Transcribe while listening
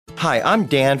Hi, I'm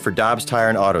Dan for Dobbs Tire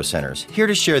and Auto Centers, here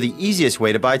to share the easiest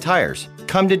way to buy tires.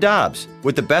 Come to Dobbs.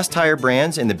 With the best tire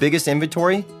brands and the biggest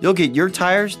inventory, you'll get your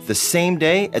tires the same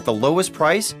day at the lowest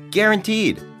price,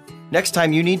 guaranteed. Next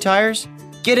time you need tires,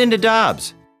 get into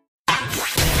Dobbs.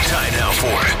 Time now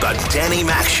for the Danny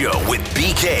Mac Show with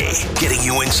BK, getting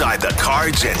you inside the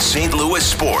Cards and St. Louis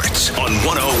sports on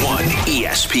 101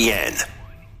 ESPN.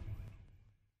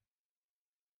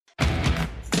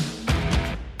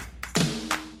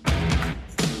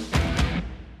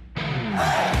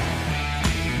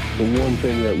 The one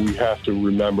thing that we have to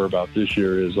remember about this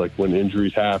year is, like, when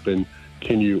injuries happen,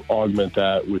 can you augment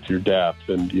that with your depth?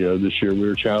 And, this year we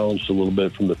were challenged a little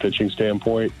bit from the pitching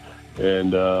standpoint.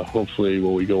 And hopefully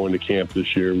when we go into camp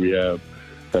this year, we have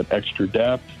that extra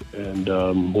depth and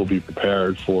we'll be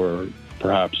prepared for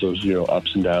perhaps those,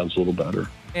 ups and downs a little better.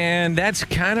 And that's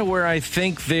kind of where I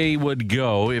think they would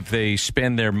go if they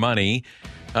spend their money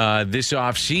this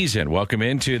offseason. Welcome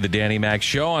into the Danny Mac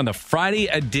Show on the Friday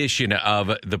edition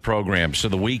of the program. So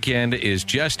the weekend is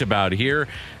just about here.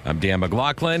 I'm Dan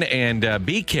McLaughlin, and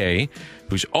BK,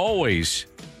 who's always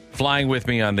flying with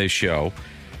me on this show,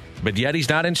 but yet he's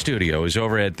not in studio, is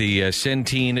over at the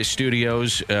Centene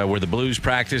Studios where the Blues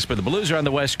practice. But the Blues are on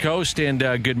the West Coast. And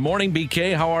good morning,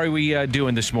 BK. How are we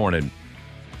doing this morning?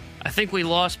 I think we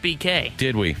lost BK.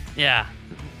 Did we? Yeah.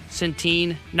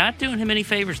 Centene, not doing him any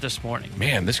favors this morning.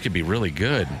 Man, this could be really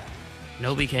good.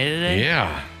 No BK today?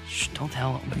 Yeah. Shh, don't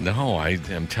tell him. No,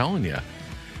 I'm telling you.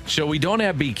 So we don't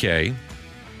have BK,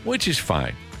 which is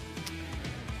fine.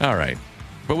 All right.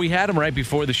 But we had him right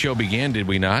before the show began, did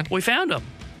we not? We found him.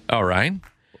 All right.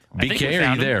 BK,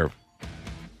 are you there?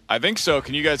 I think so.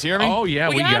 Can you guys hear me? Oh, yeah,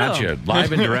 we got you.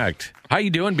 Live and direct. How you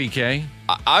doing, BK?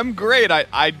 I'm great.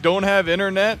 I don't have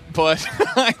internet, but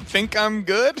I think I'm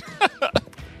good.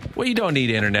 Well, you don't need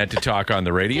internet to talk on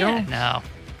the radio. Yeah, no.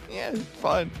 Yeah, it's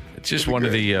fun. It's just one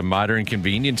of the modern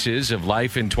conveniences of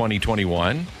life in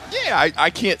 2021. Yeah, I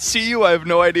can't see you. I have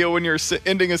no idea when you're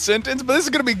ending a sentence, but this is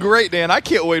going to be great, Dan. I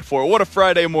can't wait for it. What a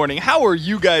Friday morning. How are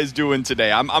you guys doing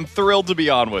today? I'm thrilled to be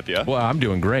on with you. Well, I'm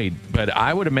doing great, but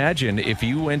I would imagine if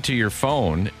you went to your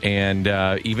phone and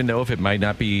even though if it might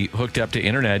not be hooked up to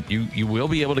internet, you will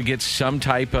be able to get some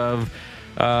type of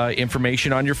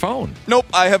information on your phone. Nope,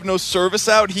 I have no service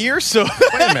out here, so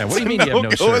wait a minute. What do you mean you have no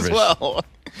service? As well.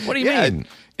 What do you mean?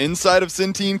 Inside of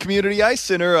Centene Community Ice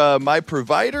Center, my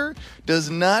provider does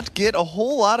not get a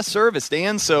whole lot of service,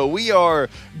 Dan, so we are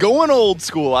going old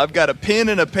school. I've got a pen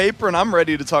and a paper, and I'm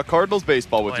ready to talk Cardinals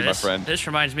baseball with you, my friend. This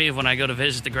reminds me of when I go to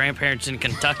visit the grandparents in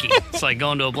Kentucky. It's like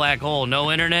going to a black hole.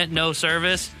 No internet, no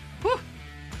service. Whew.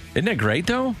 Isn't that great,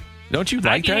 though? Don't you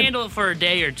like that? I can handle it for a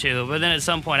day or two, but then at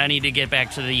some point I need to get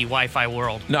back to the Wi-Fi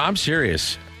world. No, I'm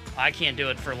serious. I can't do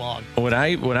it for long. When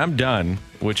I'm done,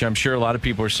 which I'm sure a lot of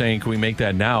people are saying, can we make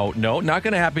that now? No, not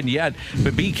going to happen yet.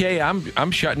 But BK,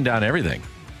 I'm shutting down everything.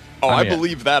 Oh, I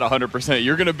believe that 100%.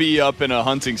 You're going to be up in a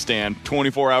hunting stand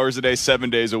 24 hours a day, 7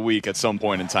 days a week at some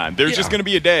point in time. There's just going to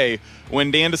be a day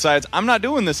when Dan decides, I'm not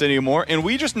doing this anymore, and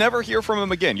we just never hear from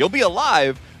him again. You'll be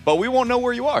alive, but we won't know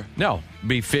where you are. No.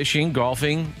 Be fishing,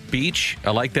 golfing, beach. I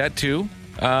like that, too.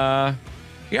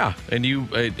 Yeah, and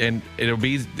it'll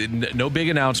be no big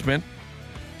announcement.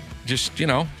 Just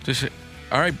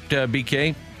all right,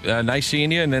 BK, nice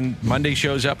seeing you. And then Monday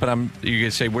shows up, and you're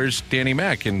gonna say, "Where's Danny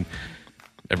Mac?" And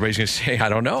everybody's gonna say, "I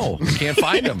don't know, I can't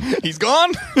find him. He's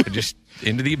gone, just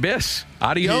into the abyss.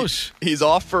 Adios. He's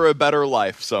off for a better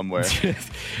life somewhere."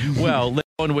 Well.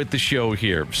 On with the show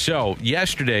here. So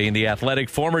yesterday in The Athletic,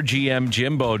 former GM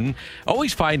Jim Bowden,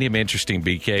 always find him interesting,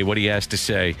 BK, what he has to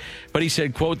say. But he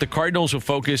said, quote, the Cardinals will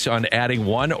focus on adding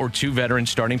 1 or 2 veteran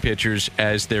starting pitchers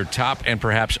as their top and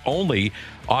perhaps only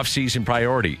offseason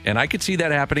priority. And I could see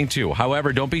that happening too.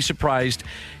 However, don't be surprised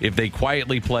if they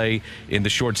quietly play in the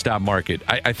shortstop market.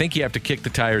 I think you have to kick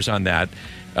the tires on that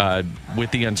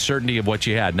with the uncertainty of what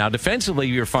you had. Now, defensively,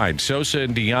 you're fine. Sosa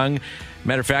and DeYoung,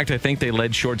 matter of fact, I think they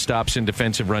led shortstops in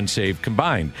defensive run save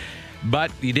combined.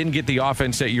 But you didn't get the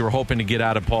offense that you were hoping to get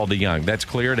out of Paul DeYoung. That's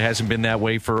clear. It hasn't been that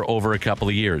way for over a couple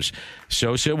of years.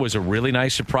 Sosa was a really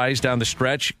nice surprise down the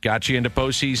stretch, got you into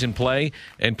postseason play,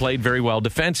 and played very well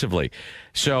defensively.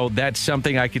 So that's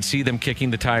something I could see them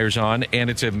kicking the tires on, and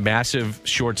it's a massive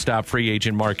shortstop free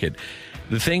agent market.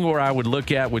 The thing where I would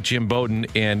look at with Jim Bowden,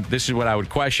 and this is what I would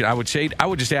question, I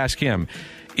would just ask him,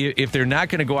 if they're not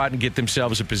going to go out and get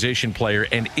themselves a position player,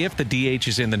 and if the DH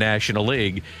is in the National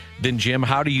League, then, Jim,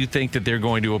 how do you think that they're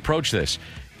going to approach this?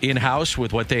 In-house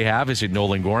with what they have? Is it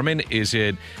Nolan Gorman? Is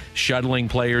it shuttling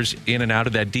players in and out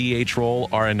of that DH role?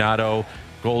 Arenado,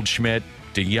 Goldschmidt,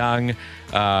 DeYoung,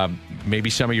 maybe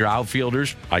some of your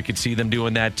outfielders. I could see them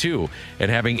doing that too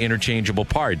and having interchangeable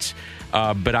parts.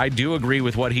 But I do agree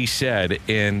with what he said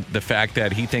in the fact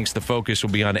that he thinks the focus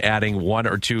will be on adding one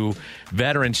or two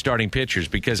veteran starting pitchers,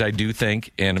 because I do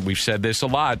think, and we've said this a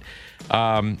lot,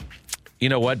 you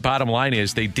know what? Bottom line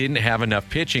is they didn't have enough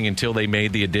pitching until they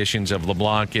made the additions of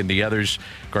LeBlanc and the others,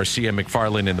 Garcia,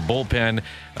 McFarland in the bullpen,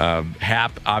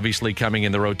 Happ obviously coming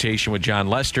in the rotation with John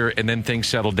Lester, and then things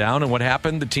settled down. And what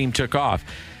happened? The team took off.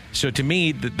 So to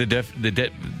me,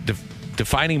 the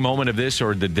defining moment of this,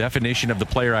 or the definition of the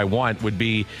player I want, would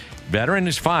be veteran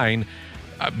is fine,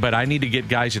 but I need to get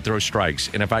guys that throw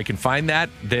strikes. And if I can find that,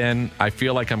 then I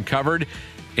feel like I'm covered.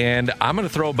 And I'm going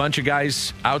to throw a bunch of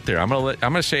guys out there. I'm going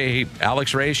to say, hey,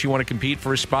 Alex Reyes, you want to compete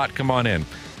for a spot? Come on in.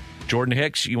 Jordan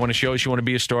Hicks, you want to show us you want to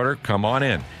be a starter? Come on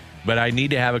in. But I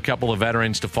need to have a couple of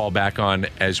veterans to fall back on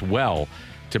as well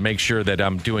to make sure that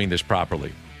I'm doing this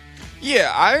properly.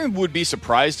 Yeah, I would be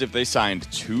surprised if they signed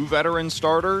 2 veteran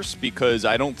starters, because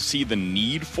I don't see the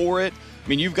need for it. I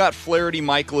mean, you've got Flaherty,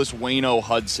 Michaelis, Waino,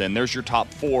 Hudson. There's your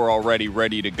top 4 already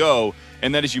ready to go.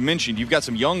 And then, as you mentioned, you've got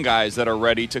some young guys that are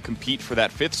ready to compete for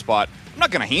that 5th spot. I'm not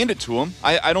going to hand it to them.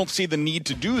 I don't see the need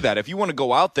to do that. If you want to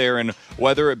go out there and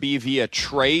whether it be via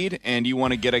trade and you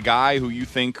want to get a guy who you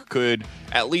think could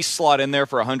at least slot in there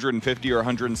for 150 or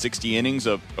 160 innings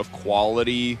of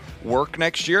quality work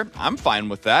next year, I'm fine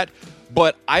with that.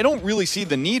 But I don't really see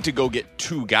the need to go get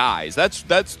 2 guys. That's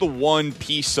the one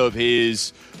piece of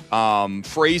his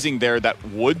phrasing there that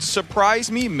would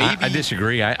surprise me. Maybe I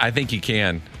disagree. I think you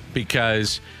can,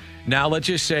 because now let's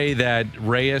just say that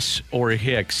Reyes or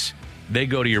Hicks, they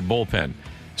go to your bullpen.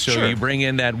 So Sure. You bring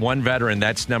in that one veteran,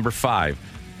 that's number 5.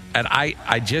 And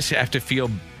I just have to feel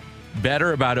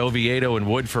better about Oviedo and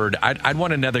Woodford. I'd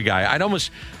want another guy. I'd look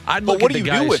But at what the do you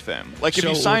guys. do with them? Like, if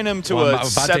you sign him to I'm a about to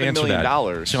 $7 answer million.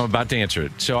 that. So I'm about to answer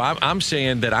it. So I'm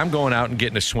saying that I'm going out and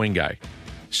getting a swing guy.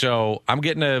 So I'm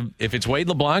getting if it's Wade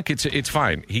LeBlanc, it's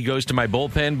fine. He goes to my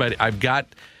bullpen, but I've got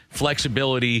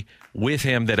flexibility with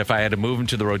him that if I had to move him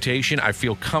to the rotation, I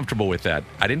feel comfortable with that.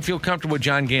 I didn't feel comfortable with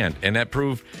John Gant, and that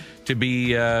proved to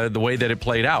be the way that it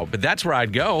played out. But that's where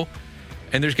I'd go.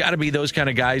 And there's got to be those kind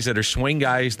of guys that are swing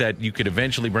guys that you could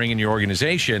eventually bring in your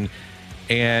organization.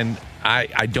 And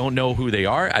I don't know who they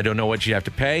are. I don't know what you have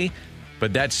to pay.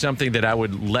 But that's something that I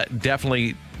would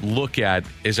definitely look at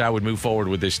as I would move forward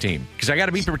with this team, because I got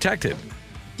to be protected.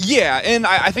 Yeah, and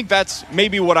I think that's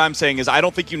maybe what I'm saying is I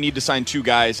don't think you need to sign 2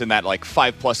 guys in that like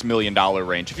 $5+ million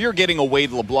range. If you're getting a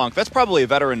Wade LeBlanc, that's probably a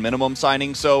veteran minimum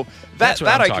signing. So that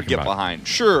I could get behind.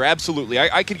 Sure, absolutely.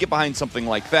 I could get behind something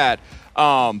like that.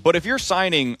 But if you're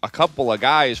signing a couple of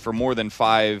guys for more than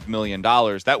 $5 million,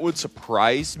 that would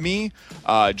surprise me,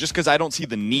 just because I don't see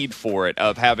the need for it,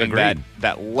 of having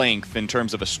that length in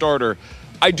terms of a starter.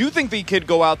 I do think they could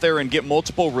go out there and get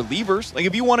multiple relievers. Like,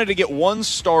 if you wanted to get one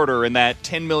starter in that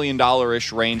 $10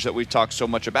 million-ish range that we've talked so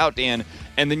much about, Dan,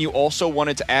 and then you also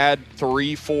wanted to add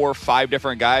 3, 4, 5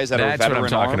 different guys that are veteran That's what I'm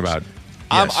talking arms, about.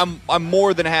 Yes. I'm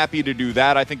more than happy to do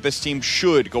that. I think this team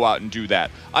should go out and do that.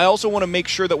 I also want to make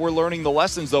sure that we're learning the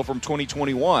lessons, though, from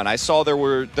 2021. I saw there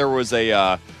was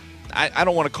a I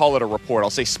don't want to call it a report.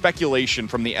 I'll say speculation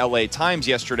from the LA Times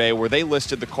yesterday, where they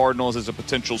listed the Cardinals as a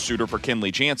potential suitor for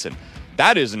Kenley Jansen.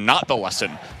 That is not the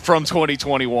lesson from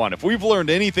 2021. If we've learned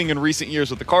anything in recent years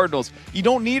with the Cardinals, you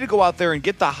don't need to go out there and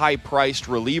get the high-priced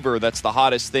reliever that's the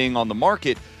hottest thing on the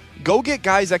market. Go get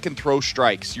guys that can throw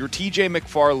strikes. Your TJ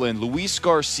McFarland, Luis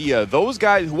Garcia, those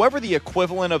guys, whoever the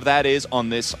equivalent of that is on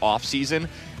this offseason,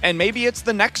 and maybe it's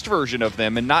the next version of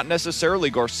them and not necessarily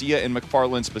Garcia and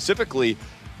McFarland specifically.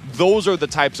 Those are the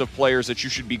types of players that you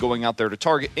should be going out there to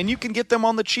target, and you can get them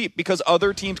on the cheap because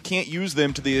other teams can't use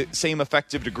them to the same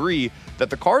effective degree that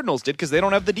the Cardinals did because they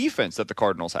don't have the defense that the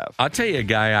Cardinals have. I'll tell you a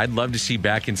guy I'd love to see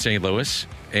back in St. Louis,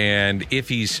 and if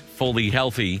he's fully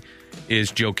healthy, is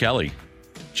Joe Kelly.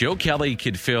 Joe Kelly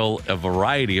could fill a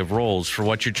variety of roles for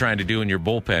what you're trying to do in your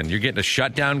bullpen. You're getting a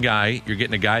shutdown guy. You're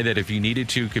getting a guy that if you needed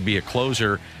to could be a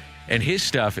closer, and his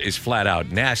stuff is flat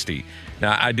out nasty.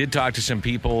 Now, I did talk to some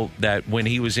people that when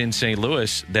he was in St.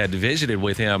 Louis that visited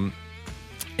with him,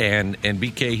 and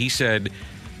BK, he said,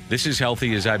 this is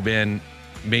healthy as I've been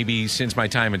maybe since my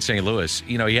time in St. Louis.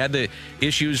 You know, he had the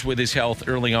issues with his health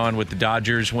early on with the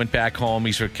Dodgers, went back home.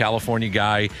 He's a California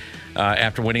guy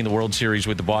after winning the World Series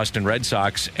with the Boston Red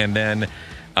Sox. And then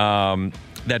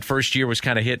that first year was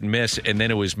kind of hit and miss, and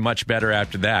then it was much better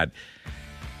after that.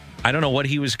 I don't know what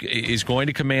he is going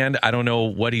to command. I don't know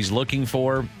what he's looking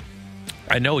for.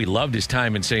 I know he loved his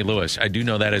time in St. Louis. I do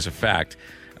know that as a fact,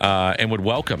 and would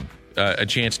welcome a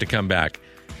chance to come back.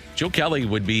 Joe Kelly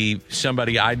would be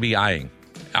somebody I'd be eyeing.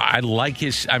 I like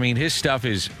his stuff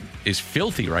is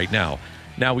filthy right now.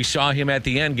 Now, we saw him at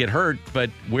the end get hurt, but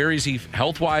where is he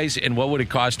health-wise, and what would it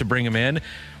cost to bring him in?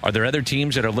 Are there other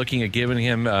teams that are looking at giving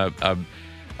him a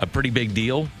pretty big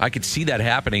deal? I could see that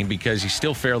happening because he's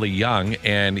still fairly young,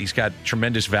 and he's got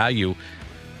tremendous value.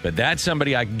 But that's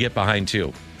somebody I can get behind,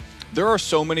 too. There are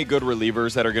so many good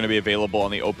relievers that are going to be available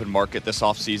on the open market this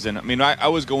offseason. I mean, I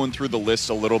was going through the list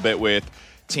a little bit with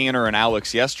Tanner and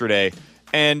Alex yesterday,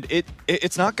 and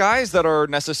it's not guys that are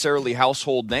necessarily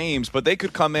household names, but they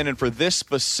could come in and for this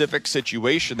specific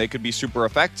situation, they could be super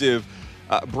effective.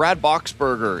 Brad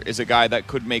Boxberger is a guy that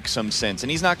could make some sense, and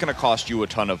he's not going to cost you a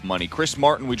ton of money. Chris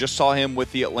Martin, we just saw him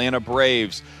with the Atlanta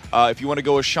Braves. If you want to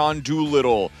go with Sean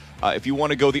Doolittle, if you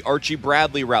want to go the Archie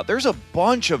Bradley route, there's a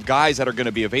bunch of guys that are going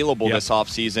to be available this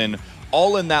offseason,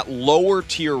 all in that lower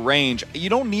tier range. You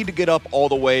don't need to get up all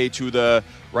the way to the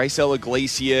Raisel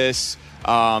Iglesias,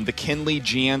 the Kenley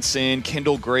Jansen,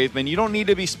 Kendall Graveman. You don't need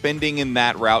to be spending in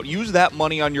that route. Use that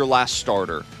money on your last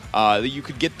starter. You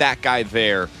could get that guy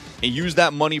there and use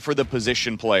that money for the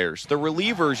position players. The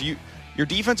relievers, your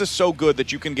defense is so good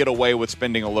that you can get away with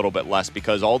spending a little bit less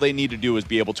because all they need to do is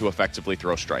be able to effectively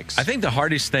throw strikes. I think the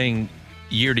hardest thing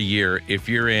year to year, if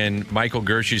you're in Michael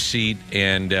Gersh's seat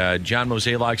and John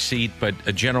Mozeliak's seat, but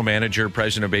a general manager,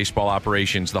 president of baseball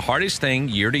operations, the hardest thing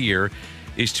year to year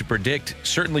is to predict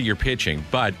certainly your pitching,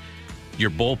 but your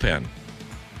bullpen.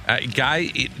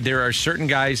 There are certain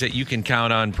guys that you can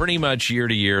count on pretty much year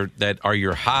to year that are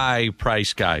your high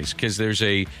price guys because there's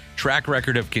a track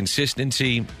record of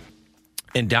consistency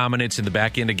and dominance in the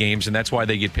back end of games, and that's why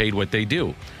they get paid what they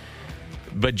do.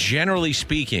 But generally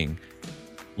speaking,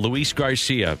 Luis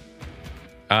Garcia,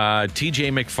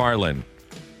 TJ McFarland,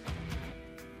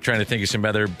 trying to think of some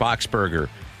other, Boxberger.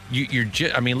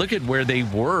 Look at where they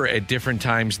were at different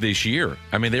times this year.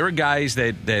 I mean, they were guys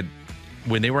that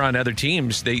when they were on other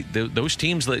teams, those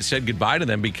teams said goodbye to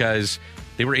them because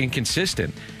they were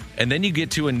inconsistent. And then you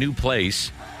get to a new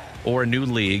place or a new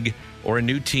league or a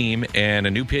new team and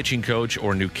a new pitching coach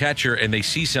or a new catcher, and they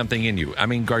see something in you. I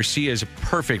mean, Garcia is a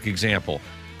perfect example.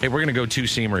 Hey, we're going to go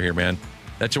two-seamer here, man.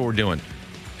 That's what we're doing.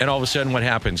 And all of a sudden, what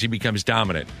happens? He becomes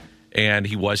dominant. And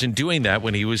he wasn't doing that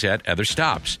when he was at other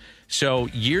stops. So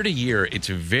year to year, it's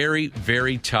very,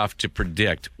 very tough to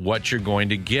predict what you're going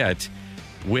to get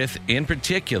with, in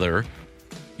particular,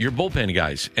 your bullpen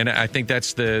guys. And I think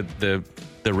that's the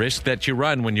risk that you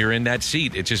run when you're in that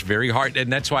seat. It's just very hard.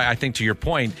 And that's why I think, to your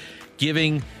point,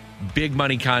 giving big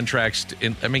money contracts.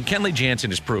 Kenley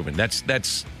Jansen is proven.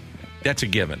 That's a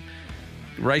given.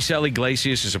 Raisel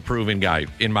Iglesias is a proven guy,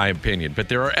 in my opinion. But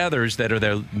there are others that are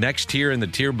the next tier and the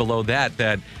tier below that,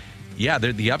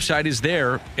 the upside is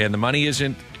there and the money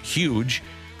isn't huge.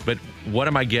 But what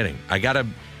am I getting?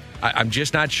 I'm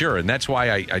just not sure. And that's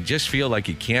why I just feel like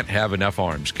you can't have enough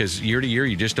arms because year to year,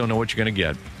 you just don't know what you're going to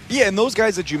get. Yeah, and those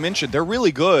guys that you mentioned, they're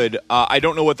really good. I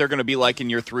don't know what they're going to be like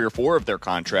in year 3 or 4 of their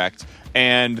contract.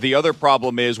 And the other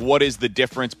problem is, what is the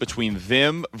difference between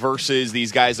them versus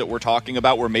these guys that we're talking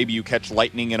about where maybe you catch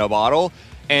lightning in a bottle?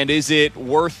 And is it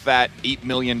worth that $8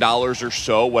 million or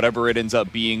so, whatever it ends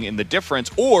up being in the difference?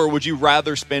 Or would you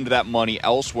rather spend that money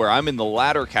elsewhere? I'm in the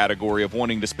latter category of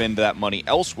wanting to spend that money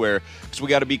elsewhere because we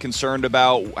got to be concerned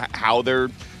about how they're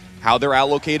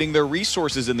allocating their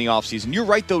resources in the offseason. You're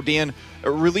right, though, Dan.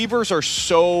 Relievers are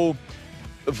so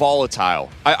volatile.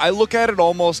 I look at it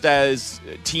almost as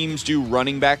teams do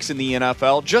running backs in the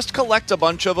NFL. Just collect a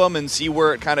bunch of them and see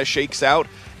where it kind of shakes out.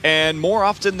 And more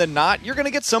often than not, you're going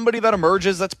to get somebody that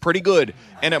emerges that's pretty good.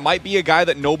 And it might be a guy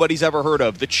that nobody's ever heard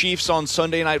of. The Chiefs on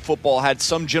Sunday Night Football had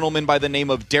some gentleman by the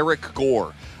name of Derek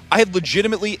Gore. I had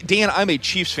legitimately, Dan, I'm a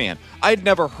Chiefs fan. I had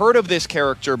never heard of this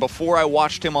character before I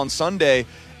watched him on Sunday.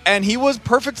 And he was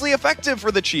perfectly effective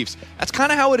for the Chiefs. That's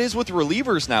kind of how it is with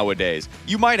relievers nowadays.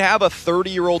 You might have a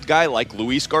 30-year-old guy like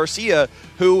Luis Garcia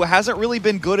who hasn't really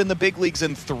been good in the big leagues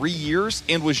in 3 years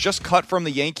and was just cut from the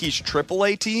Yankees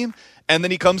AAA team. And then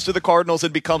he comes to the Cardinals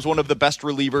and becomes one of the best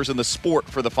relievers in the sport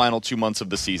for the final 2 months of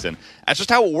the season. That's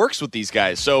just how it works with these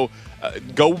guys. So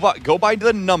go by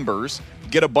the numbers,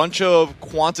 get a bunch of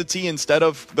quantity instead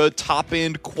of the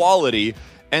top-end quality,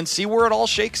 and see where it all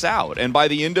shakes out. And by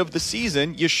the end of the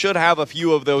season, you should have a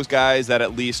few of those guys that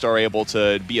at least are able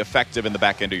to be effective in the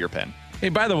back end of your pen. Hey,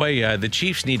 by the way, the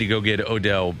Chiefs need to go get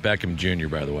Odell Beckham Jr.,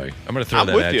 by the way. I'm going to throw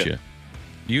that at you.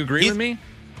 Do you agree with me?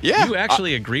 Yeah. You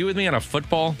actually agree with me on a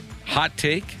football hot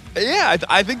take? Yeah,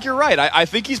 I think you're right. I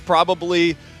think he's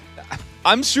probably...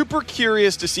 I'm super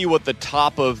curious to see what the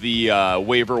top of the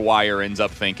waiver wire ends up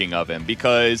thinking of him,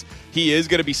 because he is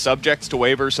going to be subject to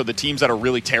waivers. So the teams that are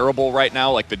really terrible right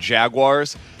now, like the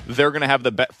Jaguars, they're going to have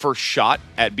the first shot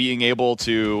at being able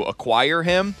to acquire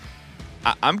him.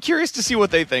 I'm curious to see what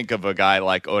they think of a guy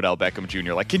like Odell Beckham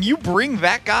Jr. Like, can you bring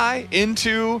that guy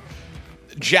into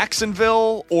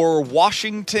Jacksonville or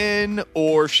Washington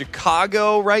or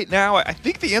Chicago right now? I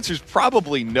think the answer is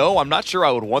probably no. I'm not sure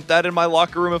I would want that in my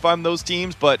locker room if I'm those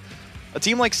teams, but a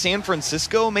team like San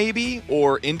Francisco maybe,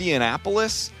 or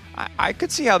Indianapolis, I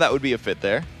could see how that would be a fit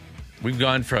there. We've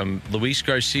gone from Luis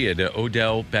Garcia to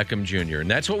Odell Beckham Jr., and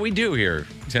that's what we do here,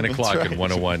 10 o'clock at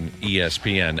 101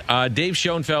 ESPN. Dave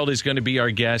Schoenfield is going to be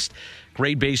our guest,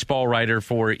 great baseball writer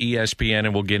for ESPN,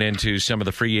 and we'll get into some of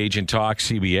the free agent talk,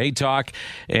 CBA talk,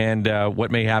 and what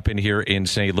may happen here in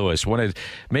St. Louis. Want to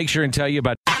make sure and tell you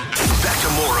about... Back to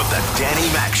more of the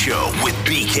Danny Mac Show with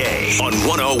BK on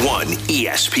 101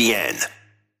 ESPN.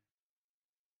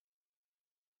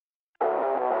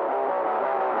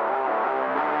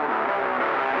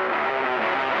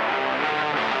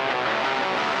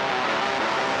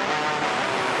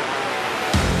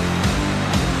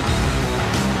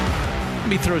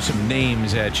 Let me throw some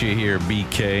names at you here,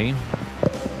 BK.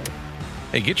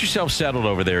 Hey, get yourself settled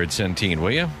over there at Centene,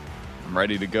 will you? I'm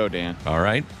ready to go, Dan. All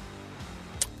right.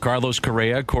 Carlos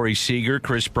Correa, Corey Seager,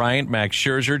 Chris Bryant, Max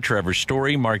Scherzer, Trevor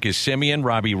Story, Marcus Semien,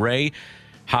 Robbie Ray,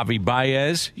 Javi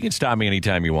Baez. You can stop me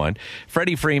anytime you want.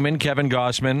 Freddie Freeman, Kevin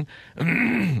Gossman,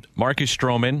 Marcus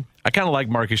Stroman. I kind of like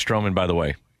Marcus Stroman, by the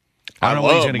way. I don't know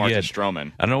what he's love going to Marcus get.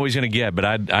 Stroman. I don't know what he's going to get, but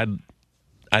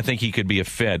I think he could be a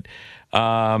fit.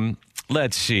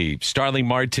 Let's see. Starling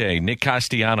Marte, Nick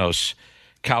Castellanos,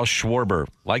 Kyle Schwarber.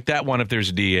 Like that one if there's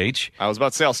a DH. I was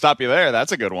about to say, I'll stop you there.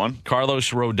 That's a good one.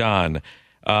 Carlos Rodon.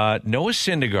 Noah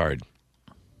Syndergaard.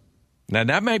 Now,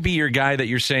 that might be your guy that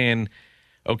you're saying,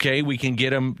 okay, we can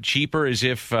get him cheaper, as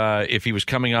if he was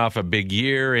coming off a big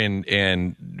year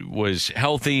and was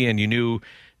healthy, and you knew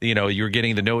you were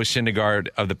getting the Noah Syndergaard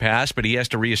of the past, but he has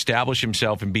to reestablish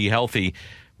himself and be healthy.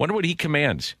 Wonder what he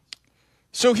commands.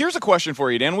 So here's a question for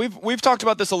you, Dan. We've talked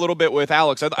about this a little bit with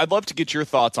Alex. I'd love to get your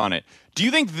thoughts on it. Do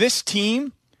you think this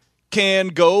team can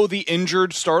go the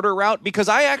injured starter route? Because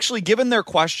I actually, given their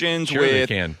questions with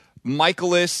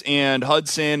Michaelis and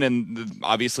Hudson and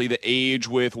obviously the age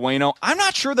with Waino, I'm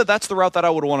not sure that that's the route that I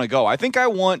would want to go. I think I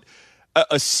want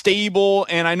a stable,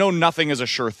 and I know nothing is a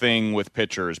sure thing with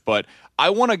pitchers, but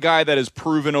I want a guy that has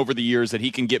proven over the years that he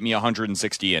can get me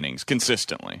 160 innings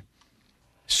consistently.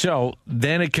 So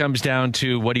then it comes down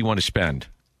to, what do you want to spend?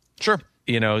 Sure.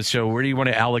 So where do you want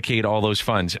to allocate all those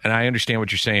funds? And I understand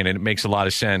what you're saying, and it makes a lot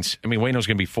of sense. I mean, Waino's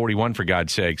going to be 41, for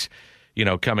God's sakes,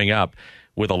 coming up,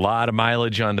 with a lot of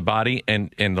mileage on the body.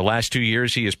 And in the last 2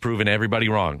 years, he has proven everybody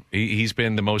wrong. He's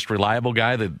been the most reliable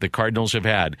guy that the Cardinals have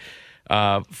had.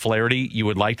 Flaherty, you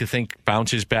would like to think,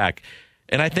 bounces back.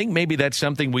 And I think maybe that's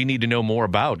something we need to know more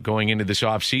about going into this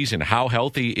offseason. How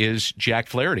healthy is Jack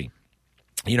Flaherty?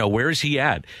 Where is he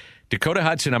at? Dakota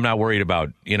Hudson, I'm not worried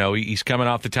about. He's coming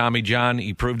off the Tommy John.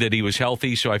 He proved that he was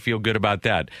healthy, so I feel good about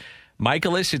that.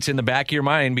 Michaelis, it's in the back of your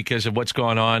mind because of what's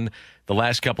gone on the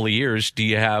last couple of years. Do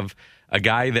you have a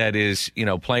guy that is,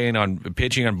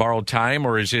 pitching on borrowed time,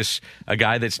 or is this a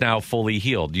guy that's now fully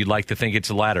healed? You'd like to think it's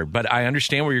the latter. But I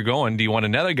understand where you're going. Do you want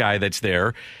another guy that's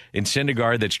there in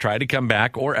Syndergaard that's tried to come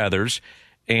back, or others,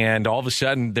 and all of a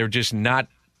sudden they're just not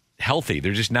healthy?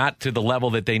 They're just not to the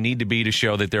level that they need to be to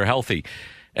show that they're healthy.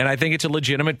 And I think it's a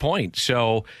legitimate point.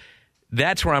 So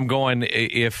that's where I'm going.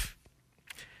 If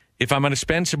I'm going to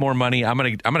spend some more money, I'm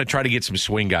going to try to get some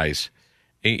swing guys.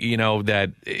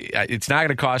 That it's not going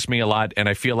to cost me a lot, and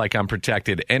I feel like I'm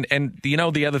protected. And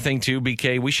the other thing too,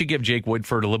 BK, we should give Jake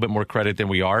Woodford a little bit more credit than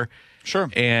we are. Sure.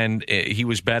 And he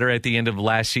was better at the end of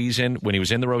last season when he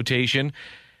was in the rotation.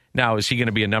 Now, is he going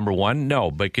to be a number one?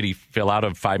 No. But could he fill out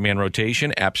a five-man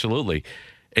rotation? Absolutely.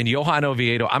 And Johan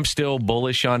Oviedo, I'm still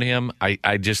bullish on him.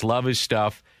 I just love his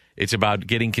stuff. It's about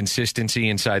getting consistency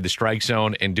inside the strike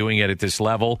zone and doing it at this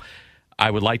level.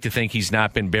 I would like to think he's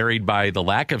not been buried by the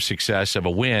lack of success of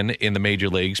a win in the major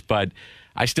leagues, but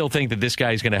I still think that this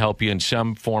guy is going to help you in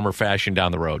some form or fashion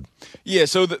down the road. Yeah,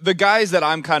 so the guys that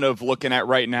I'm kind of looking at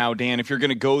right now, Dan, if you're going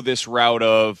to go this route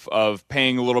of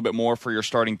paying a little bit more for your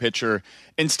starting pitcher,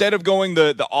 instead of going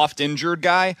the oft-injured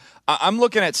guy, I'm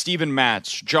looking at Steven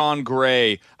Matz, John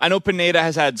Gray. I know Pineda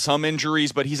has had some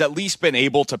injuries, but he's at least been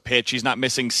able to pitch. He's not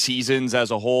missing seasons as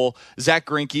a whole. Zach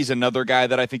Greinke's another guy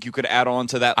that I think you could add on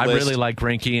to that list. I really like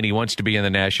Greinke, and he wants to be in the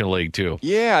National League too.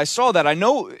 Yeah, I saw that. I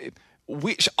know...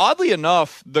 Oddly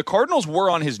enough, the Cardinals were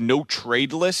on his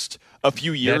no-trade list a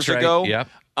few years ago. Yep.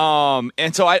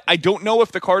 And so I don't know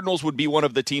if the Cardinals would be one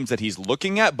of the teams that he's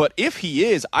looking at, but if he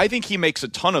is, I think he makes a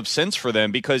ton of sense for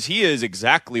them because he is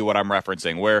exactly what I'm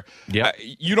referencing, where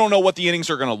you don't know what the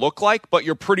innings are going to look like, but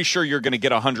you're pretty sure you're going to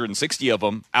get 160 of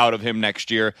them out of him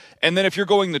next year. And then if you're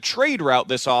going the trade route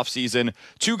this offseason,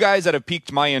 two guys that have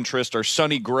piqued my interest are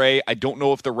Sonny Gray. I don't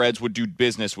know if the Reds would do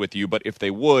business with you, but if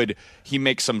they would, he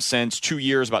makes some sense. 2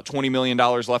 years, about $20 million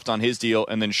left on his deal.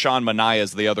 And then Sean Manaea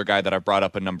is the other guy that I've brought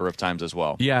up a number of times as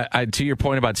well. Yeah, to your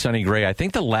point about Sonny Gray, I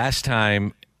think the last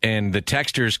time, and the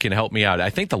texters can help me out, I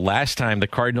think the last time the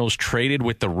Cardinals traded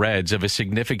with the Reds of a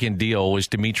significant deal was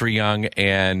Dimitri Young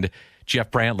and Jeff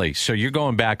Brantley. So you're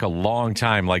going back a long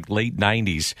time, like late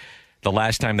 90s, the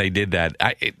last time they did that.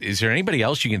 Is there anybody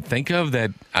else you can think of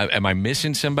that, am I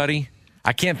missing somebody?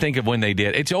 I can't think of when they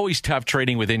did. It's always tough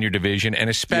trading within your division, and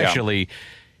especially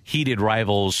heated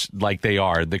rivals like they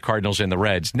are, the Cardinals and the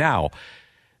Reds. Now,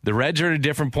 the Reds are at a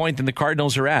different point than the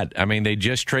Cardinals are at. I mean, they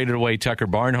just traded away Tucker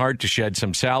Barnhart to shed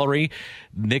some salary.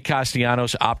 Nick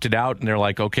Castellanos opted out, and they're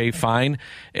like, okay, fine.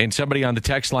 And somebody on the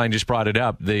text line just brought it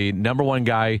up. The number one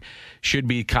guy should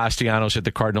be Castellanos that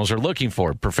the Cardinals are looking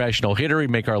for. Professional hitter. He'd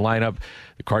make our lineup,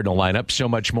 the Cardinal lineup, so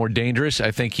much more dangerous.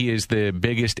 I think he is the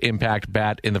biggest impact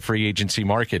bat in the free agency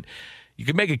market. You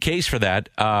could make a case for that.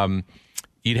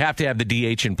 You'd have to have the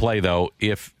DH in play, though,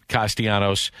 if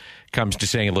Castellanos comes to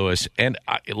St. Louis. And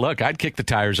look, I'd kick the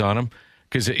tires on him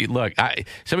because, look,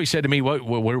 somebody said to me, where are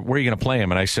you going to play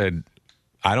him? And I said,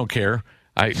 I don't care.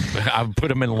 I'll put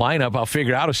him in the lineup. I'll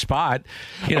figure out a spot.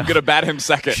 I'm going to bat him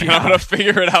second. Yeah. I'm going to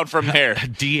figure it out from there.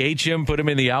 DH him, put him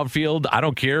in the outfield. I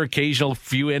don't care. Occasional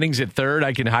few innings at third.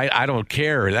 I can hide. I don't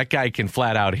care. That guy can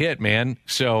flat out hit, man.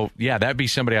 So, yeah, that'd be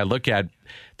somebody I'd look at.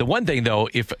 The one thing, though,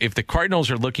 if the Cardinals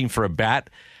are looking for a bat,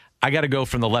 I got to go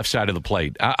from the left side of the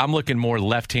plate. I'm looking more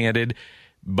left-handed.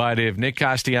 But if Nick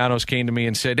Castellanos came to me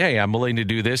and said, hey, I'm willing to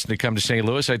do this and to come to St.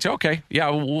 Louis, I'd say, okay, yeah,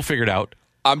 we'll figure it out.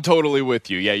 I'm totally with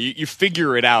you. Yeah, you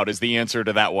figure it out is the answer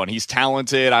to that one. He's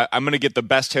talented. I'm going to get the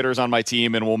best hitters on my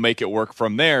team, and we'll make it work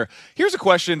from there. Here's a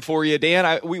question for you,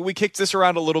 Dan. We kicked this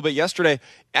around a little bit yesterday.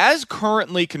 As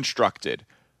currently constructed,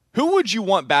 who would you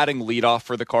want batting leadoff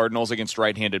for the Cardinals against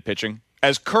right-handed pitching?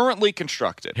 As currently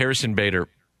constructed. Harrison Bader.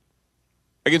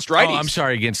 Against righties? Oh, I'm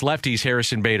sorry. Against lefties,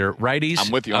 Harrison Bader. Righties?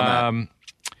 I'm with you on that.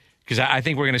 Because I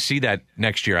think we're going to see that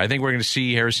next year. I think we're going to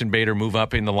see Harrison Bader move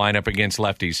up in the lineup against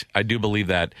lefties. I do believe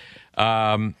that.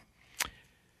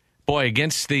 Boy,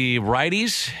 against the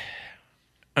righties,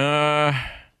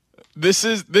 This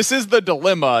is the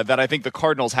dilemma that I think the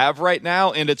Cardinals have right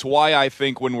now, and it's why I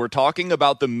think when we're talking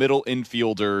about the middle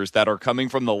infielders that are coming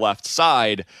from the left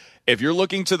side, if you're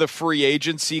looking to the free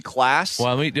agency class...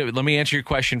 Well, let me answer your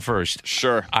question first.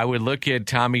 Sure. I would look at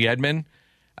Tommy Edman,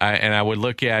 and I would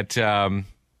look at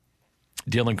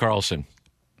Dylan Carlson.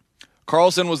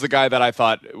 Carlson was the guy that I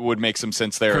thought would make some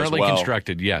sense there as well. Currently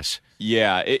constructed, yes.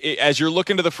 Yeah. As you're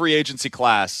looking to the free agency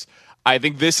class... I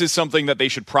think this is something that they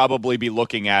should probably be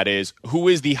looking at is who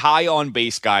is the high on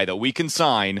base guy that we can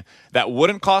sign that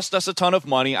wouldn't cost us a ton of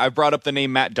money. I've brought up the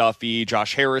name Matt Duffy.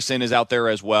 Josh Harrison is out there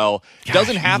as well. Gosh,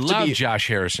 doesn't have you to love be Josh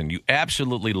Harrison. You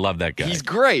absolutely love that guy. He's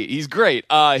great. He's great.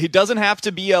 He doesn't have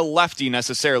to be a lefty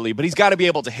necessarily, but he's got to be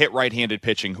able to hit right-handed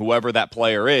pitching, whoever that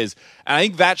player is. And I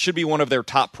think that should be one of their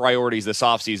top priorities this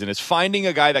offseason is finding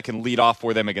a guy that can lead off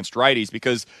for them against righties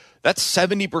because that's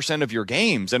 70% of your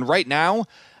games. And right now,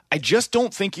 I just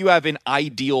don't think you have an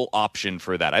ideal option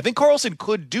for that. I think Carlson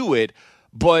could do it,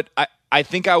 but I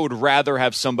think I would rather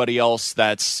have somebody else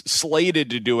that's slated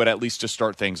to do it at least to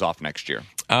start things off next year.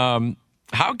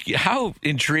 How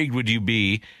intrigued would you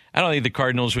be? I don't think the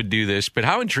Cardinals would do this, but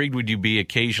how intrigued would you be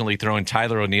occasionally throwing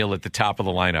Tyler O'Neill at the top of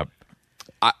the lineup?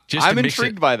 I'm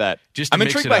intrigued by that. I'm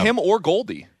intrigued by him or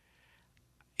Goldie.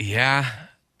 Yeah,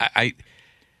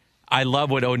 I love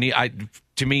what O'Neill.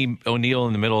 To me, O'Neill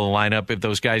in the middle of the lineup, if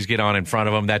those guys get on in front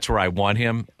of him, that's where I want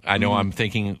him. I know I'm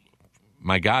thinking,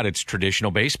 my God, it's traditional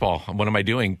baseball. What am I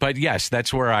doing? But yes,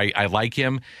 that's where I like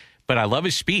him. But I love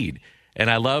his speed.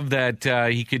 And I love that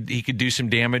he could do some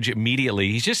damage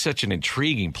immediately. He's just such an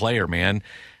intriguing player, man.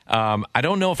 I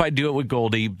don't know if I'd do it with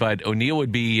Goldie, but O'Neill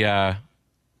would be I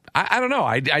don't know.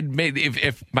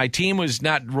 If my team was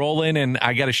not rolling and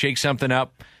I got to shake something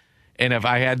up, and if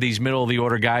I had these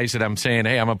middle-of-the-order guys that I'm saying,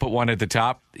 hey, I'm going to put one at the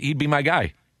top, he'd be my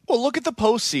guy. Well, look at the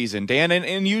postseason, Dan,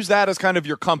 and use that as kind of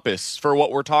your compass for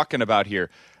what we're talking about here.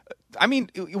 I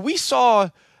mean, we saw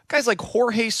guys like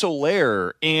Jorge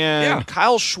Soler and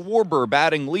Kyle Schwarber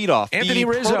batting leadoff. Anthony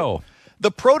Rizzo.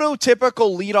 The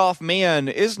prototypical leadoff man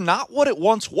is not what it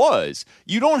once was.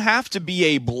 You don't have to be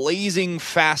a blazing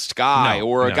fast guy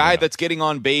or a guy that's getting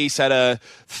on base at a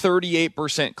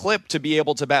 38% clip to be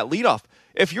able to bat leadoff.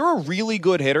 if you're a really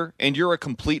good hitter and you're a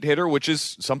complete hitter, which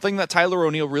is something that Tyler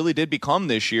O'Neill really did become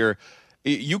this year,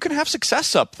 you can have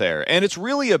success up there. And it's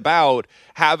really about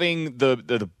having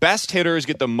the best hitters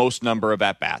get the most number of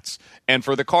at-bats. And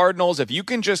for the Cardinals, if you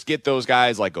can just get those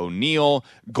guys like O'Neill,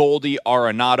 Goldie,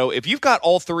 Arenado, if you've got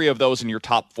all three of those in your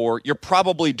top four, you're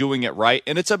probably doing it right.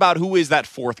 And it's about who is that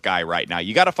fourth guy right now.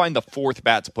 You got to find the fourth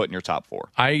bat to put in your top four.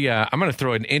 I'm going to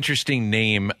throw an interesting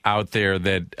name out there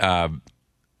that,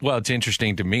 well, it's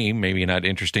interesting to me, maybe not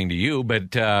interesting to you,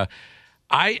 but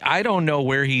I don't know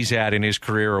where he's at in his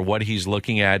career or what he's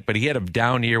looking at, but he had a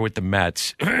down year with the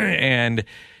Mets. And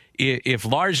if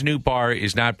Lars Nootbaar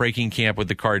is not breaking camp with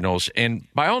the Cardinals, and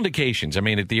by all indications, I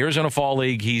mean, at the Arizona Fall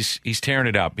League, he's tearing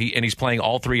it up. And he's playing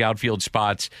all three outfield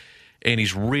spots, and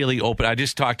he's really open. I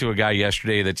just talked to a guy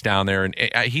yesterday that's down there, and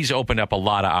he's opened up a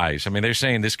lot of eyes. I mean, they're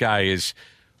saying this guy has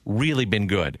really been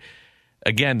good.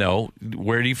 Again, though,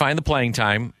 where do you find the playing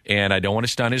time? And I don't want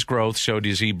to stun his growth, so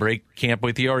does he break camp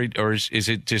with you, or is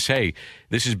it just, hey,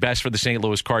 this is best for the St.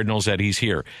 Louis Cardinals that he's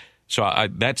here? So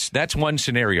that's one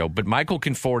scenario. But Michael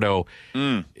Conforto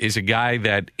is a guy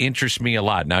that interests me a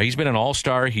lot. Now, he's been an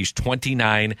all-star. He's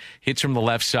 29, hits from the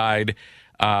left side.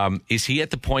 Is he at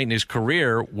the point in his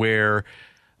career where,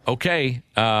 okay,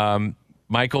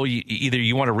 Michael, either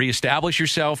you want to reestablish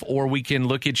yourself, or we can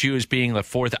look at you as being the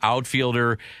fourth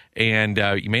outfielder, and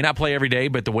you may not play every day,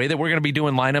 but the way that we're going to be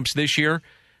doing lineups this year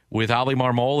with Ali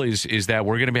Marmol is that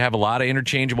we're going to have a lot of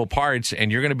interchangeable parts, and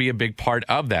you're going to be a big part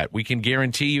of that. We can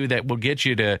guarantee you that we'll get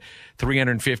you to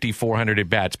 350, 400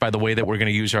 at-bats by the way that we're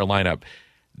going to use our lineup.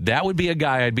 That would be a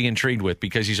guy I'd be intrigued with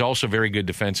because he's also very good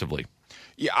defensively.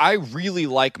 Yeah, I really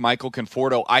like Michael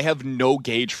Conforto. I have no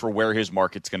gauge for where his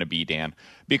market's going to be, Dan,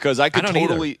 because I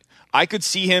could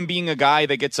see him being a guy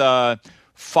that gets a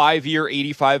 5-year,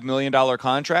 $85 million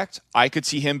contract. I could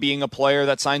see him being a player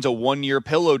that signs a 1-year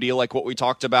pillow deal like what we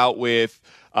talked about with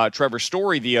Trevor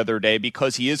Story the other day,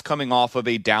 because he is coming off of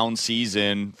a down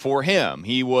season for him.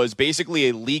 He was basically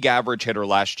a league average hitter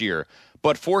last year.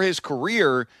 But for his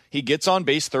career, he gets on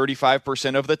base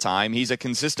 35% of the time. He's a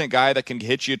consistent guy that can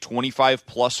hit you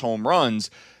 25-plus home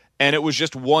runs. And it was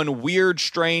just one weird,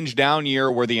 strange down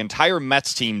year where the entire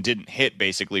Mets team didn't hit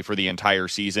basically for the entire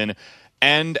season.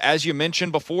 And as you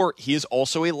mentioned before, he is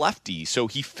also a lefty, so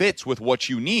he fits with what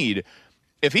you need.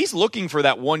 If he's looking for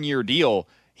that 1-year deal,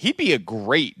 he'd be a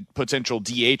great potential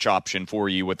DH option for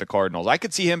you with the Cardinals. I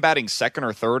could see him batting second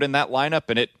or third in that lineup,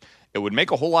 and it would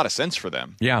make a whole lot of sense for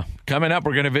them. Yeah. Coming up,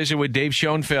 we're going to visit with Dave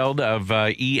Schoenfield of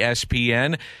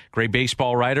ESPN. Great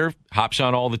baseball writer. Hops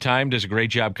on all the time. Does a great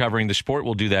job covering the sport.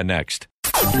 We'll do that next.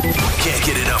 Can't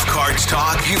get enough Cards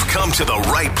talk? You've come to the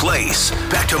right place.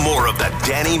 Back to more of the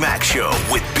Danny Mac Show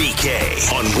with BK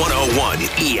on 101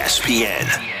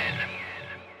 ESPN.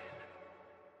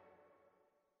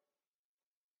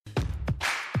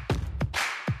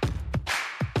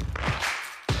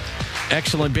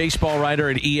 Excellent baseball writer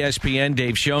at ESPN,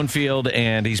 Dave Schoenfield,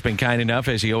 and he's been kind enough,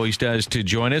 as he always does, to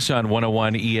join us on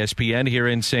 101 ESPN here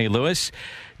in St. Louis.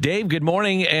 Dave, good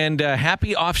morning, and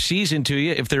happy off-season to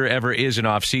you, if there ever is an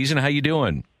off-season. How you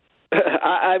doing?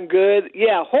 I'm good.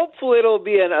 Yeah, hopefully it'll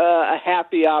be a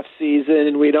happy off-season,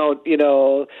 and we don't,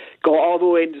 go all the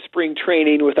way into spring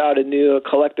training without a new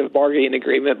collective bargaining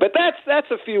agreement. But that's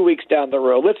a few weeks down the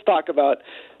road. Let's talk about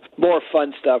more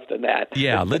fun stuff than that.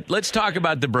 Yeah, let's talk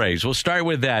about the Braves. We'll start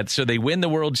with that. So they win the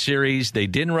World Series. They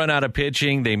didn't run out of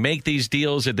pitching. They make these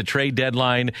deals at the trade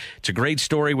deadline. It's a great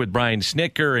story with Brian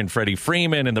Snitker and Freddie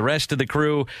Freeman and the rest of the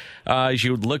crew. As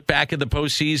you look back at the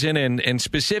postseason and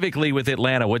specifically with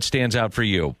Atlanta, what stands out for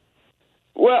you?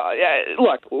 Well,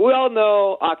 look, we all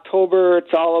know October,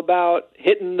 it's all about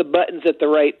hitting the buttons at the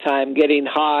right time, getting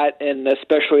hot, and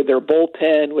especially their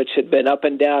bullpen, which had been up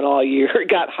and down all year,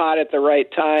 got hot at the right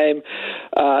time.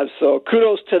 So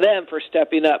kudos to them for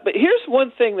stepping up. But here's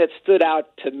one thing that stood out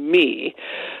to me.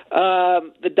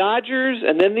 The Dodgers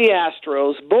and then the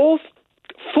Astros both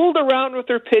fooled around with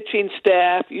their pitching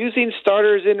staff, using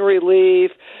starters in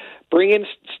relief, bringing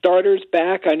starters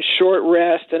back on short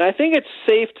rest, and I think it's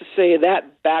safe to say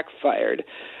that backfired.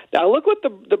 Now, look what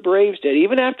the Braves did.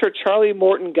 Even after Charlie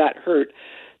Morton got hurt,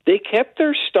 they kept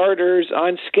their starters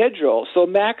on schedule. So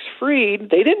Max Fried,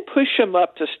 they didn't push him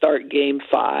up to start Game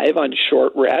 5 on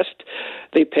short rest.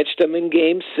 They pitched him in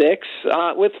Game 6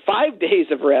 with 5 days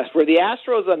of rest, where the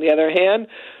Astros, on the other hand,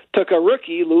 took a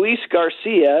rookie, Luis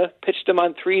Garcia, pitched him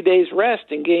on 3 days rest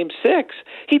in Game 6.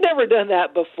 He'd never done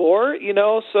that before,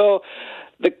 so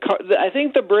I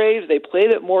think the Braves, they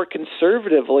played it more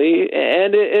conservatively,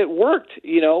 and it worked,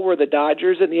 where the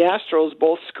Dodgers and the Astros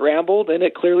both scrambled, and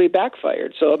it clearly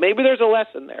backfired. So maybe there's a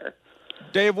lesson there.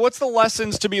 Dave, what's the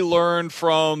lessons to be learned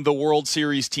from the World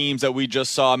Series teams that we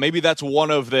just saw? Maybe that's one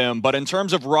of them, but in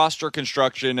terms of roster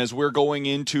construction, as we're going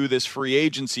into this free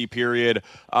agency period,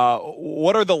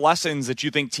 what are the lessons that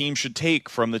you think teams should take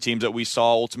from the teams that we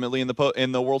saw ultimately in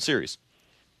the World Series?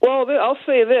 Well, I'll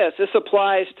say this. This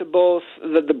applies to both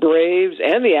the Braves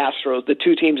and the Astros, the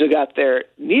two teams who got there.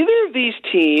 Neither of these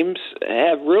teams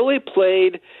have really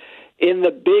played in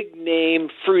the big-name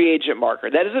free agent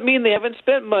market. That doesn't mean they haven't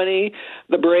spent money.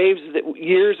 The Braves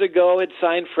years ago had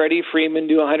signed Freddie Freeman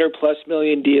to a $100-plus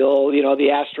million deal. You know, the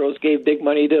Astros gave big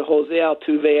money to Jose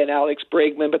Altuve and Alex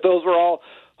Bregman, but those were all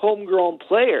homegrown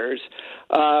players.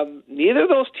 Neither of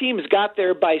those teams got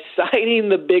there by signing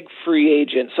the big free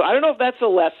agent. So I don't know if that's a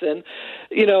lesson.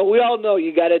 You know, we all know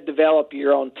you got to develop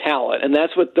your own talent, and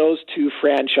that's what those two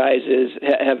franchises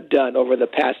have done over the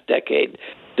past decade.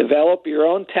 Develop your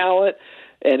own talent,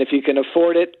 and if you can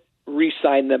afford it,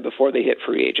 re-sign them before they hit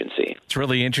free agency. It's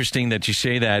really interesting that you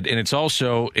say that, and it's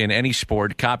also in any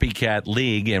sport copycat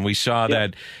league, and we saw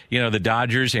that, you know, the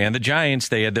Dodgers and the Giants,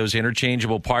 they had those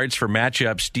interchangeable parts for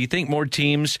matchups. Do you think more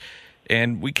teams,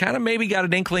 and we kind of maybe got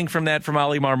an inkling from that from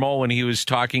Ali Marmol when he was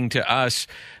talking to us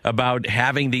about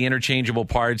having the interchangeable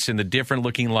parts and the different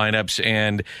looking lineups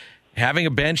and having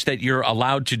a bench that you're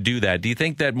allowed to do that. Do you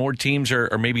think that more teams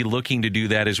are maybe looking to do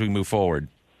that as we move forward?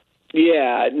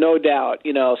 Yeah, no doubt.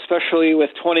 You know, especially with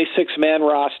 26-man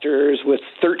rosters, with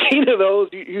 13 of those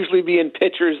usually being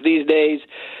pitchers these days,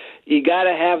 you got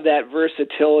to have that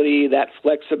versatility, that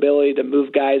flexibility to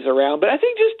move guys around. But I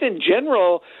think just in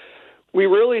general, we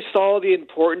really saw the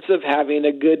importance of having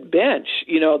a good bench.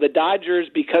 You know, the Dodgers,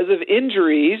 because of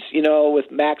injuries, you know,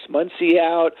 with Max Muncy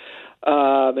out,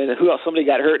 and who else? Somebody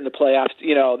got hurt in the playoffs.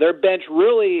 You know, their bench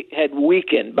really had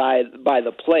weakened by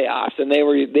the playoffs, and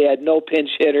they had no pinch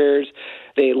hitters.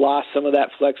 They lost some of that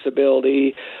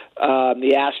flexibility.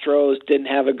 The Astros didn't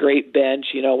have a great bench,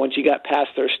 you know, once you got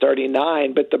past their starting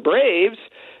nine. But the Braves,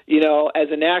 you know, as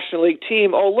a National League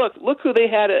team, look who they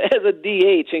had as a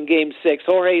DH in Game 6,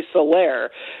 Jorge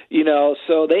Soler. You know,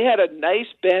 so they had a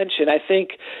nice bench, and I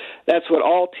think that's what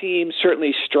all teams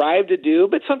certainly strive to do.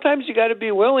 But sometimes you got to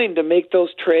be willing to make those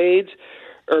trades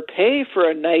or pay for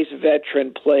a nice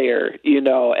veteran player, you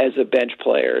know, as a bench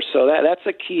player. So that's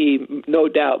a key, no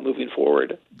doubt, moving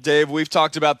forward. Dave, we've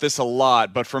talked about this a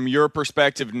lot, but from your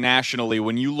perspective nationally,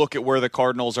 when you look at where the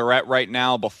Cardinals are at right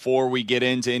now before we get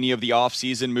into any of the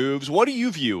offseason moves, what do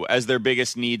you view as their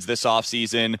biggest needs this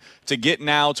offseason to get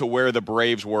now to where the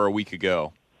Braves were a week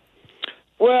ago?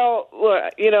 Well,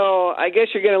 look, you know, I guess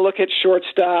you're going to look at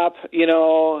shortstop. You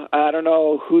know, I don't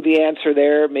know who the answer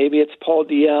there. Maybe it's Paul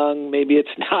DeYoung. Maybe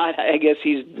it's not. I guess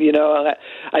he's, you know,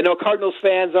 I know Cardinals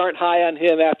fans aren't high on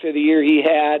him after the year he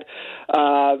had.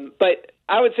 But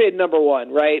I would say number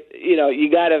one, right? You know, you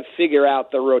got to figure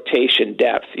out the rotation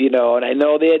depth, you know, and I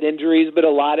know they had injuries, but a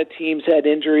lot of teams had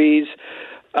injuries.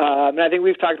 And I think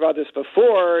we've talked about this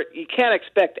before. You can't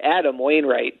expect Adam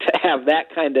Wainwright to have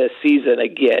that kind of season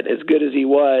again, as good as he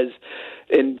was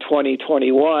in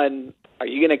 2021. Are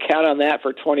you going to count on that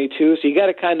for 22? So you got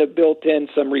to kind of build in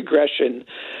some regression,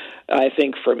 I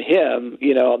think, from him.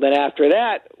 You know, then after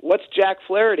that, what's Jack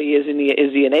Flaherty? Is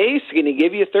he an ace? Can he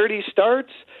give you 30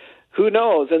 starts? Who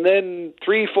knows? And then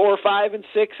 3, 4, 5, and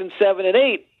 6, and 7, and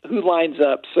 8, who lines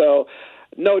up? So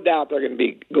no doubt they're going to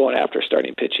be going after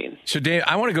starting pitching. So, Dave,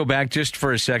 I want to go back just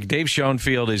for a sec. Dave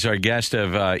Schoenfield is our guest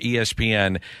of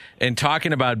ESPN and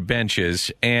talking about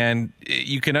benches. And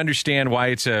you can understand why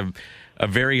it's a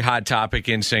very hot topic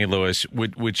in St. Louis,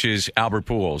 which is Albert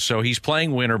Pujols. So he's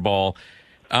playing winter ball.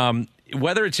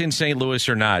 Whether it's in St. Louis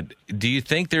or not, do you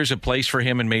think there's a place for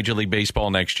him in Major League Baseball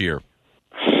next year?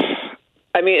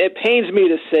 I mean, it pains me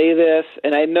to say this,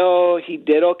 and I know he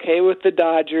did okay with the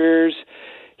Dodgers.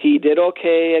 He did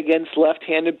okay against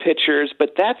left-handed pitchers, but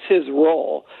that's his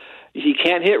role. He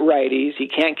can't hit righties. He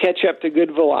can't catch up to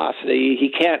good velocity.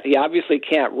 He obviously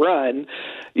can't run.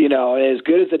 You know, as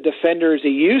good as a defender as he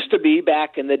used to be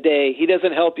back in the day, he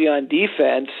doesn't help you on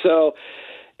defense. So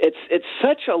it's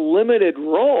such a limited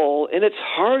role, and it's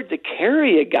hard to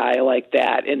carry a guy like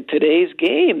that in today's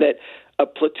game, that a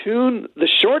platoon, the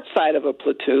short side of a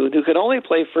platoon, who can only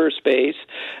play first base.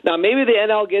 Now, maybe the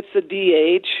NL gets the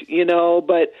DH, you know,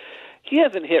 but he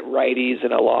hasn't hit righties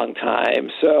in a long time.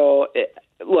 So,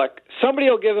 look, somebody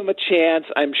will give him a chance,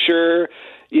 I'm sure,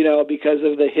 you know, because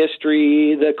of the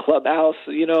history, the clubhouse,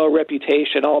 you know,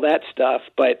 reputation, all that stuff.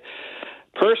 But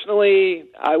personally,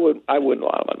 I wouldn't want him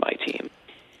on my team.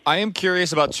 I am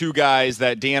curious about two guys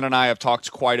that Dan and I have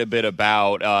talked quite a bit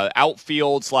about,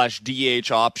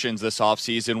 outfield/DH options this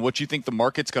offseason. What you think the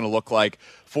market's going to look like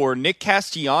for Nick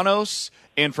Castellanos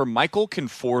and for Michael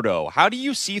Conforto. How do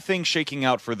you see things shaking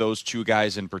out for those two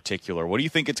guys in particular? What do you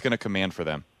think it's going to command for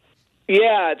them?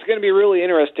 Yeah, it's going to be really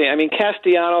interesting. I mean,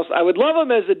 Castellanos, I would love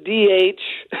him as a DH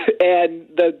and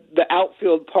the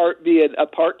outfield part be a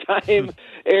part-time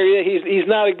area. He's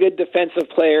not a good defensive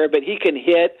player, but he can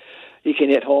hit. He can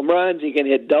hit home runs. He can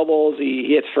hit doubles. He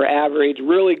hits for average.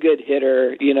 Really good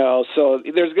hitter, So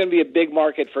there's going to be a big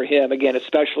market for him, again,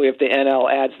 especially if the NL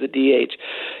adds the DH.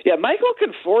 Yeah, Michael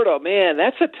Conforto, man,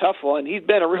 that's a tough one. He's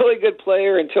been a really good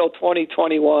player until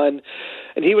 2021,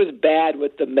 and he was bad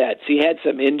with the Mets. He had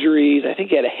some injuries. I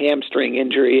think he had a hamstring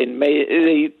injury, and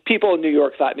people in New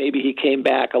York thought maybe he came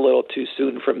back a little too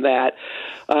soon from that.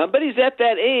 But he's at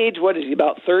that age, what is he,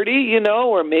 about 30,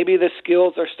 or maybe the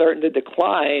skills are starting to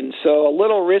decline. So a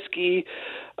little risky.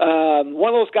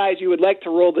 One of those guys you would like to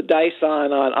roll the dice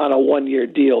on a one-year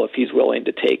deal if he's willing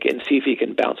to take it and see if he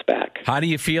can bounce back. How do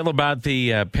you feel about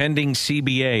the pending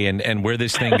CBA and where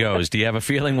this thing goes? Do you have a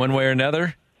feeling one way or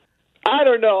another? I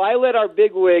don't know. I let our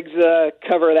bigwigs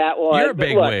cover that one. You're a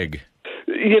bigwig.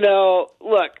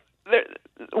 Look,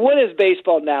 what is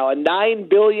baseball now? A $9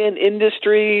 billion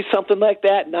industry, something like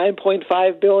that,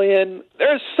 $9.5 billion.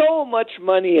 There's so much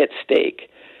money at stake.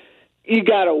 You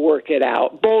got to work it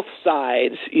out, both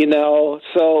sides,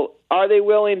 So are they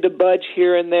willing to budge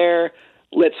here and there?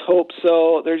 Let's hope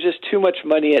so. There's just too much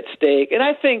money at stake. And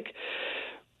I think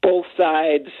both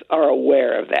sides are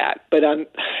aware of that. But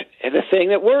the thing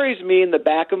that worries me in the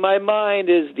back of my mind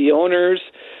is the owners,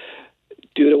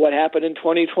 due to what happened in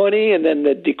 2020 and then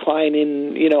the decline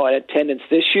in, attendance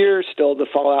this year, still the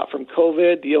fallout from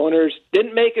COVID. The owners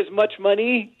didn't make as much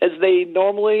money as they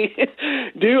normally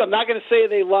do. I'm not going to say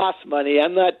they lost money.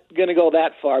 I'm not going to go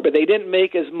that far, but they didn't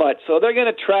make as much. So they're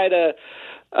going to try to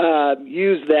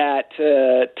use that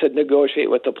to negotiate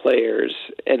with the players,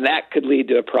 and that could lead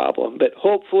to a problem. But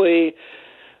hopefully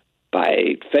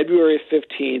by February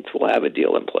 15th, we'll have a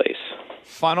deal in place.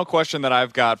 Final question that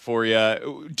I've got for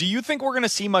you. Do you think we're going to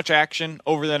see much action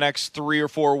over the next 3 or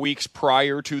 4 weeks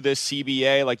prior to this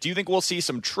CBA? Do you think we'll see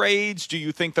some trades? Do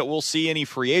you think that we'll see any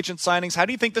free agent signings? How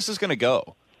do you think this is going to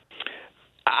go?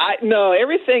 No,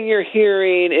 everything you're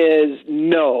hearing is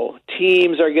no.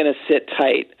 Teams are going to sit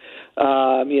tight.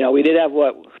 We did have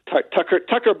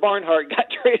Tucker Barnhart got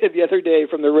traded the other day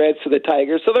from the Reds to the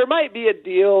Tigers, so there might be a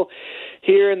deal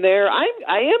here and there. I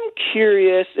am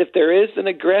curious if there is an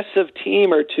aggressive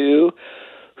team or two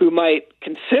who might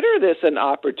consider this an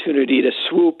opportunity to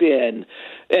swoop in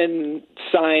and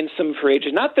sign some free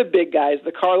agents. Not the big guys,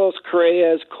 the Carlos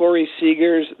Correas, Corey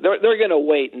Seagers. They're going to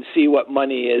wait and see what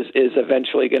money is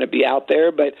eventually going to be out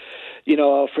there. But,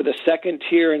 for the second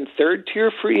tier and third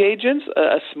tier free agents,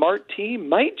 a smart team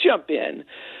might jump in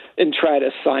and try to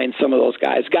sign some of those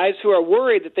guys who are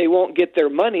worried that they won't get their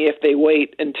money if they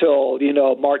wait until,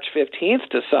 March 15th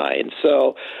to sign.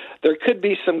 So there could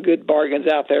be some good bargains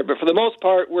out there. But for the most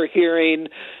part, we're hearing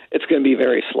it's going to be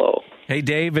very slow. Hey,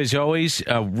 Dave, as always,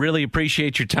 really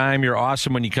appreciate your time. You're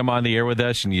awesome when you come on the air with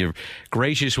us, and you're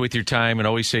gracious with your time and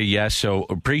always say yes. So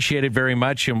appreciate it very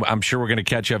much, and I'm sure we're going to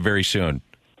catch up very soon.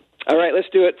 All right, let's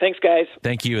do it. Thanks, guys.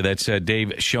 Thank you. That's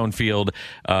Dave Schoenfield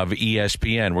of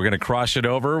ESPN. We're going to cross it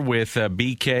over with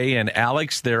BK and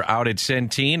Alex. They're out at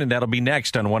Centene, and that'll be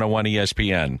next on 101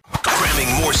 ESPN.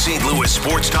 Cramming more St. Louis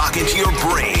sports talk into your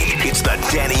brain. It's the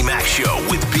Danny Mac Show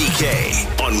with BK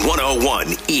on 101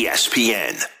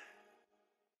 ESPN.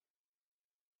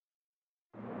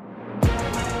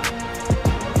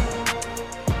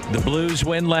 The Blues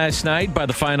win last night by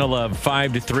the final of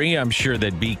 5-3. I'm sure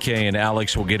that BK and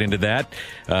Alex will get into that.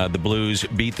 The Blues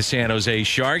beat the San Jose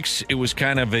Sharks. It was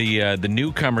kind of the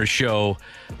newcomer show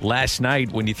last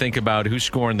night when you think about who's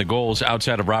scoring the goals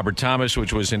outside of Robert Thomas,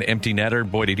 which was an empty netter.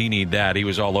 Boy, did he need that. He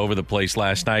was all over the place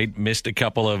last night. Missed a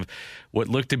couple of what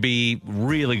looked to be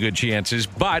really good chances,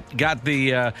 but got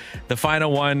the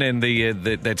final one and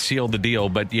that sealed the deal.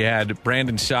 But you had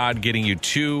Brandon Saad getting you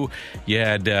 2. You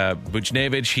had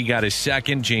Buchnevich, he got his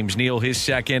second. James Neal, his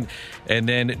second. And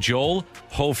then Joel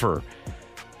Hofer.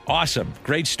 Awesome.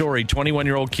 Great story.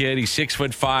 21-year-old kid. He's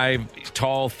 6'5", he's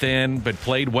tall, thin, but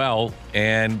played well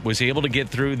and was able to get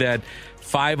through that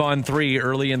 5-on-3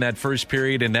 early in that first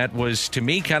period, and that was, to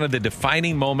me, kind of the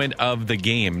defining moment of the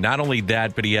game. Not only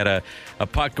that, but he had a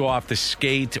puck go off the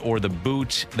skate or the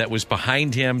boot that was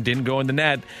behind him, didn't go in the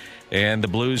net, and the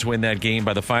Blues win that game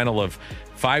by the final of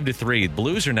 5-3.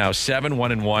 Blues are now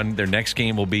 7-1-1. Their next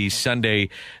game will be Sunday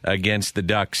against the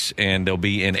Ducks, and they'll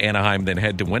be in Anaheim, then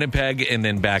head to Winnipeg, and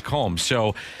then back home.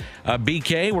 So,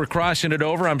 BK, we're crossing it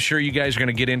over. I'm sure you guys are going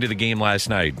to get into the game last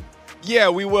night. Yeah,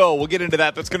 we will. We'll get into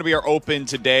that. That's going to be our open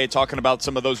today, talking about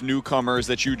some of those newcomers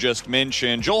that you just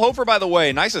mentioned. Joel Hofer, by the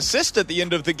way, nice assist at the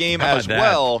end of the game as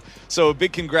well. So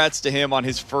big congrats to him on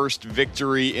his first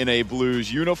victory in a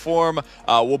Blues uniform.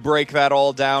 We'll break that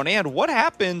all down. And what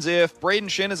happens if Braden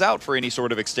Shen is out for any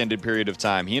sort of extended period of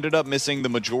time? He ended up missing the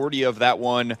majority of that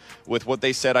one with what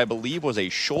they said, I believe, was a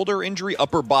shoulder injury,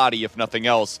 upper body, if nothing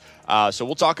else. So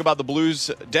we'll talk about the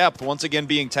Blues' depth once again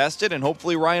being tested, and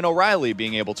hopefully Ryan O'Reilly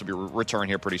being able to return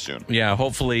here pretty soon. Yeah,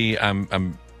 hopefully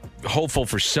I'm hopeful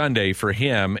for Sunday for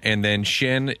him, and then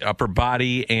Shin, upper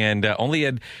body, and he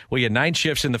had 9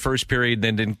 shifts in the first period,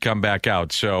 then didn't come back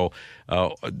out. So,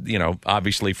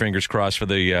 obviously fingers crossed for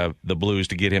the Blues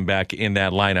to get him back in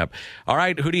that lineup. All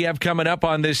right, who do you have coming up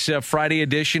on this Friday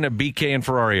edition of BK and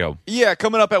Ferrario? Yeah,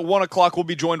 coming up at 1 o'clock, we'll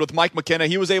be joined with Mike McKenna.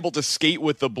 He was able to skate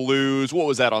with the Blues. What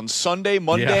was that, on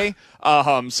Monday?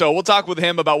 Yeah. So we'll talk with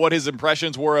him about what his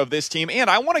impressions were of this team, and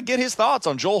I want to get his thoughts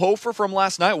on Joel Hofer from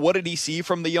last night. What did he see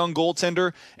from the young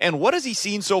goaltender, and what has he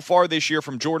seen so far this year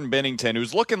from Jordan Bennington,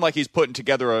 who's looking like he's putting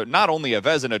together not only a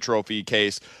Vezina Trophy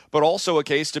case, but also a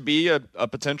case to be a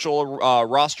potential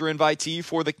roster invitee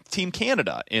for the Team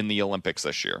Canada in the Olympics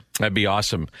this year. That'd be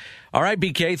awesome. All right,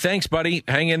 BK, thanks, buddy.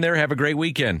 Hang in there. Have a great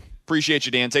weekend. Appreciate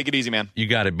you, Dan. Take it easy, man. You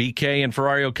got it. BK and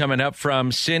Ferrario coming up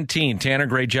from Centene. Tanner,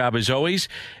 great job as always.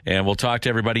 And we'll talk to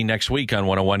everybody next week on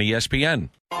 101 ESPN.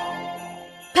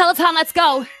 Peloton, let's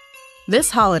go. This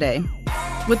holiday,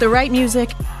 with the right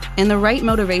music and the right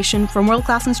motivation from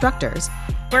world-class instructors,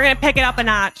 we're going to pick it up a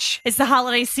notch. It's the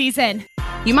holiday season.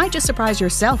 You might just surprise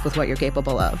yourself with what you're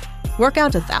capable of. Work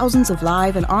out to thousands of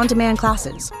live and on-demand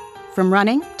classes, from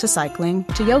running to cycling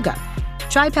to yoga.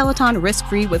 Try Peloton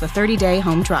risk-free with a 30-day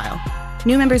home trial.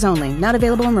 New members only, not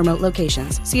available in remote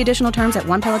locations. See additional terms at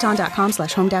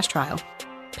onepeloton.com/home-trial.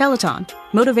 Peloton,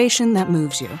 motivation that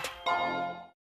moves you.